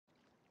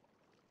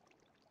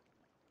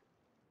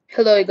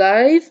Hello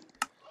guys,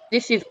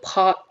 this is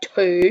part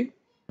 2.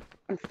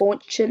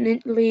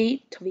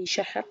 Unfortunately,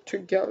 Thavisha had to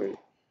go,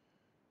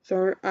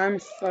 so I'm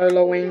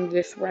soloing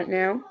this right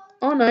now.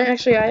 Oh no,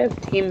 actually I have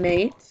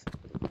teammates.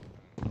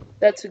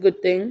 That's a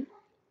good thing.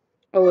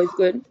 Always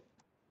good.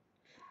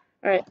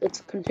 Alright,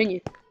 let's continue.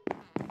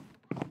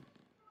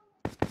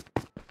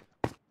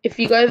 If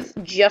you guys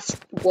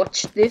just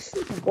watched this,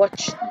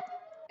 watch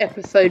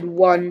episode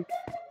 1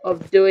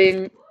 of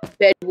doing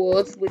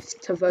Bedwars with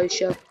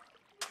Thavisha.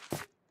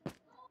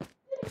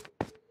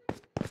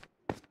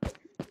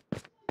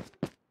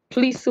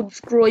 Please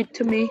subscribe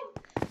to me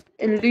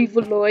and leave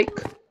a like.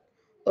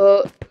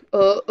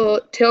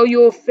 Tell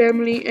your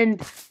family and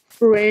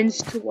friends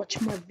to watch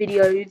my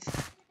videos.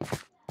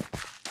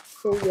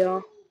 So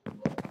yeah.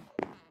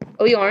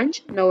 Are we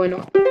orange? No, we're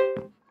not.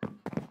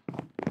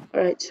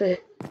 Alright, so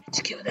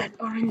let's kill that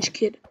orange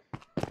kid.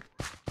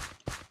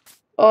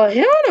 Oh,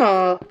 hell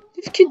no!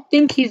 This kid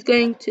think he's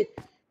going to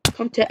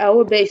come to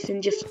our base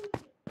and just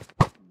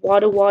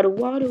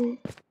waddle.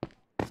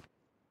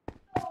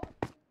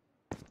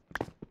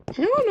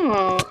 Hell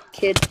no,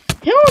 kid.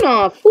 Hell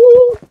no,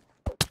 fool!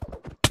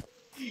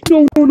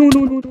 No.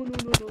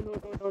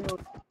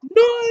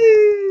 No!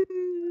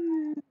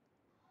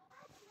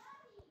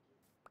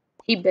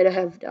 He better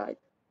have died.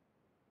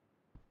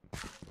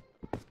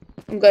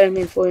 I'm going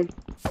in for him.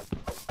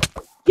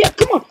 Yeah,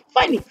 come on!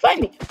 Find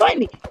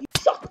me! You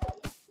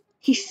suck!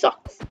 He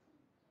sucks.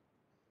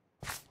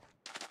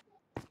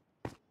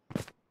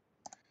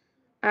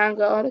 I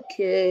gotta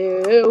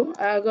kill.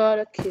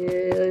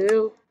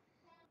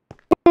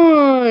 Come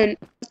on!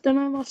 Then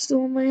I lost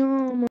all my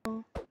armor.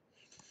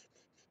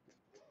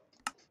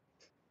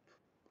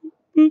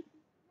 See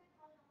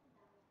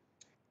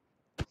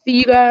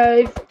you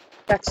guys.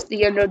 That's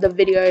the end of the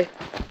video.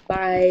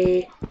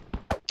 Bye.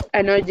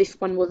 I know this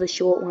one was a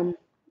short one,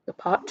 the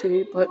part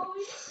 2, but